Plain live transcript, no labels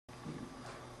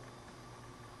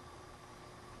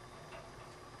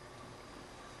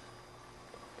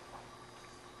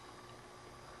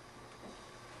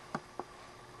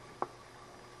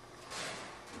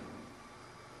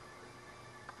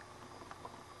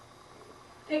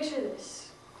Picture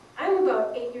this. I'm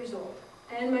about 8 years old,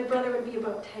 and my brother would be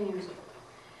about 10 years old.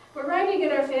 We're riding to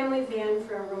get our family van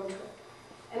for a road trip,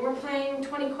 and we're playing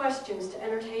 20 questions to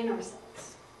entertain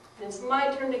ourselves. And it's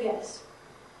my turn to guess.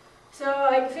 So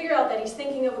I figure out that he's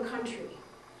thinking of a country,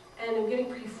 and I'm getting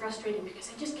pretty frustrated because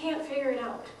I just can't figure it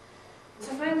out.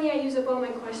 So finally I use up all my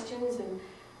questions, and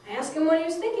I ask him what he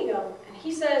was thinking of, and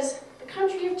he says, the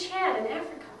country of Chad in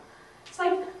Africa. It's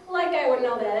like I would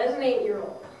know that as an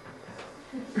 8-year-old.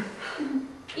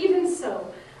 Even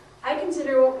so, I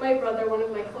consider my brother one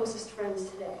of my closest friends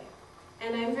today,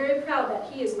 and I'm very proud that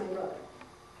he is my brother.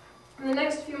 In the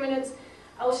next few minutes,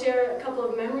 I'll share a couple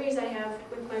of memories I have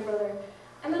with my brother,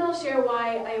 and then I'll share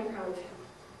why I am proud of him.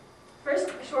 First,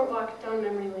 a short walk down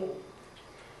memory lane.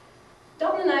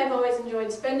 Dalton and I have always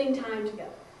enjoyed spending time together.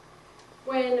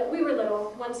 When we were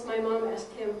little, once my mom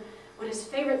asked him what his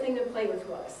favorite thing to play with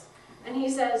was, and he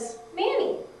says,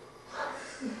 Manny.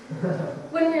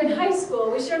 When we were in high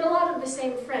school, we shared a lot of the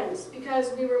same friends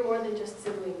because we were more than just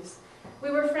siblings.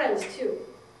 We were friends too.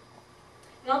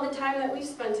 And all the time that we've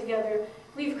spent together,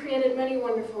 we've created many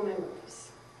wonderful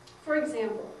memories. For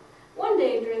example, one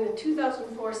day during the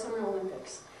 2004 Summer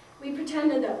Olympics, we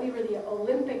pretended that we were the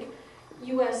Olympic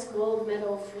U.S. gold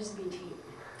medal Frisbee team.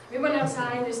 We went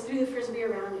outside and just threw the Frisbee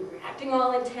around and we were acting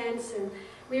all intense, and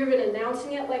we were even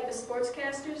announcing it like the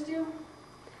sportscasters do.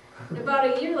 And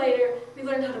about a year later, we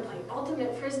learned how to play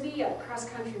ultimate Frisbee at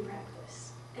cross-country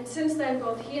practice. And since then,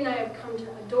 both he and I have come to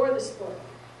adore the sport,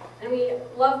 and we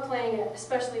love playing it,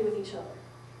 especially with each other.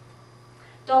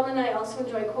 Dalton and I also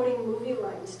enjoy quoting movie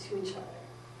lines to each other.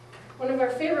 One of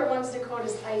our favorite ones to quote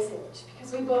is Ice Age,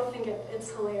 because we both think it's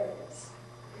hilarious.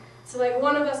 So like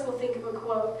one of us will think of a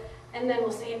quote, and then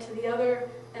we'll say it to the other,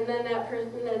 and then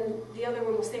the other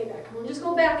one will say it back. And we'll just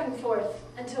go back and forth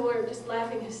until we're just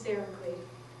laughing hysterically.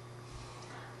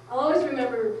 I'll always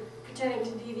remember pretending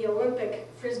to be the Olympic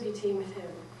Frisbee team with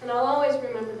him, and I'll always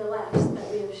remember the laughs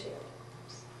that we have shared.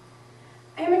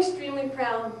 I am extremely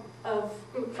proud of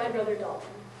my brother Dalton.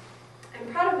 I'm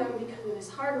proud of him because of his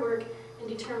hard work and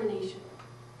determination.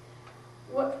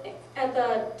 At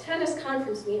the tennis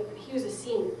conference meet, he was a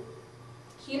senior.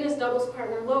 He and his doubles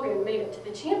partner Logan made it to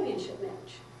the championship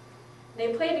match.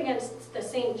 They played against the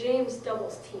St. James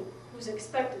doubles team, who was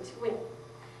expected to win.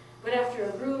 But after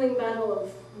a grueling battle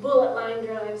of bullet line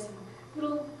drives and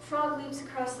little frog leaps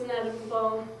across the net of the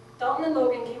ball, Dalton and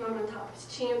Logan came out on top as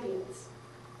champions.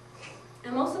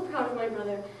 I'm also proud of my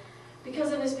brother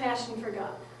because of his passion for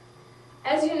God.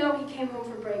 As you know, he came home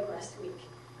for break last week,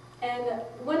 and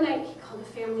one night he called a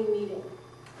family meeting.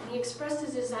 And he expressed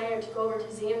his desire to go over to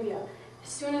Zambia as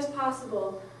soon as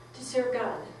possible to serve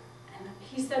God. And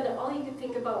he said that all he could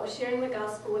think about was sharing the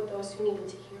gospel with those who needed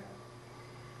to hear it.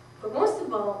 But most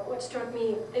of all, what struck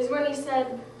me is when he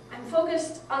said, I'm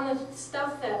focused on the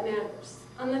stuff that matters,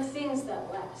 on the things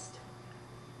that last.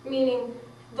 Meaning,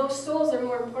 those souls are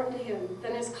more important to him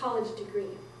than his college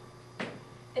degree.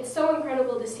 It's so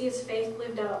incredible to see his faith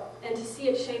lived out and to see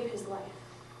it shape his life.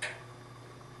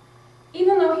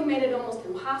 Even though he made it almost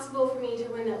impossible for me to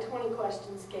win that 20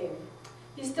 questions game,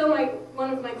 he's still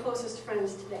one of my closest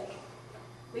friends today.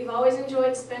 We've always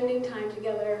enjoyed spending time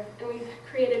together, and we've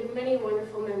created many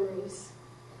wonderful memories.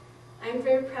 I'm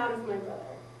very proud of my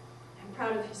brother. I'm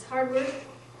proud of his hard work.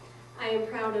 I am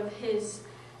proud of his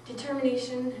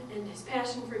determination and his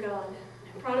passion for God.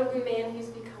 I'm proud of the man he's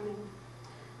becoming.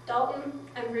 Dalton,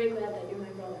 I'm very glad that you're my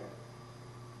brother.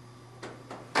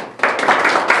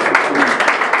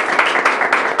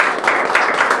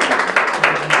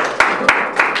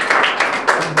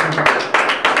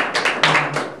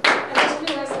 I just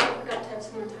realized that I forgot to have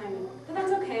some more time in it. But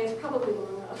that's okay, it's probably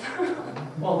long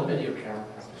enough. Well, the video camera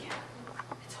has it. Yeah,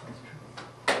 it's always true.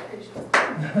 Pretty sure.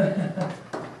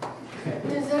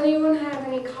 Does anyone have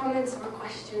any comments or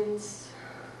questions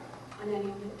on any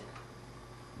of it?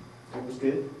 It was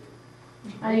good.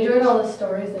 I enjoyed all the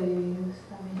stories that you used.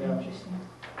 I mean, Yeah. interesting.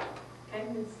 Okay,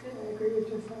 that's good. I agree with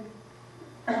your side.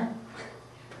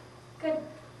 Good.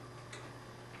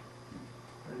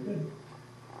 Very good.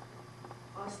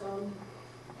 Awesome.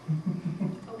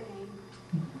 Okay.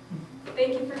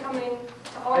 Thank you for coming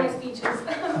to all my speeches.